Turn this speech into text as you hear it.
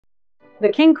The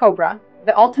king cobra,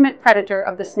 the ultimate predator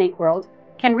of the snake world,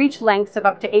 can reach lengths of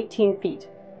up to 18 feet,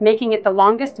 making it the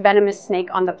longest venomous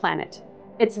snake on the planet.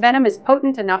 Its venom is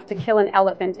potent enough to kill an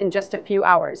elephant in just a few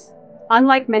hours.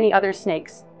 Unlike many other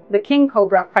snakes, the king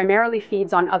cobra primarily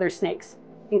feeds on other snakes,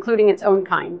 including its own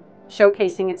kind,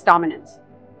 showcasing its dominance.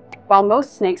 While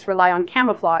most snakes rely on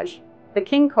camouflage, the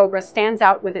king cobra stands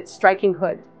out with its striking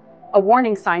hood, a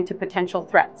warning sign to potential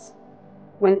threats.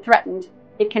 When threatened,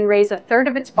 it can raise a third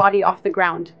of its body off the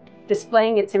ground,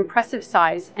 displaying its impressive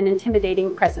size and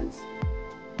intimidating presence.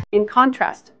 In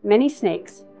contrast, many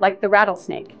snakes, like the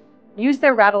rattlesnake, use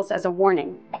their rattles as a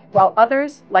warning, while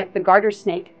others, like the garter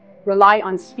snake, rely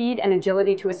on speed and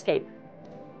agility to escape.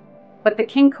 But the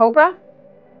king cobra?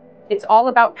 It's all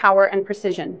about power and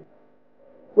precision.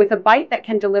 With a bite that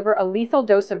can deliver a lethal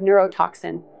dose of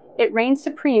neurotoxin, it reigns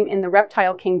supreme in the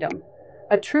reptile kingdom,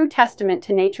 a true testament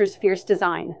to nature's fierce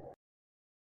design.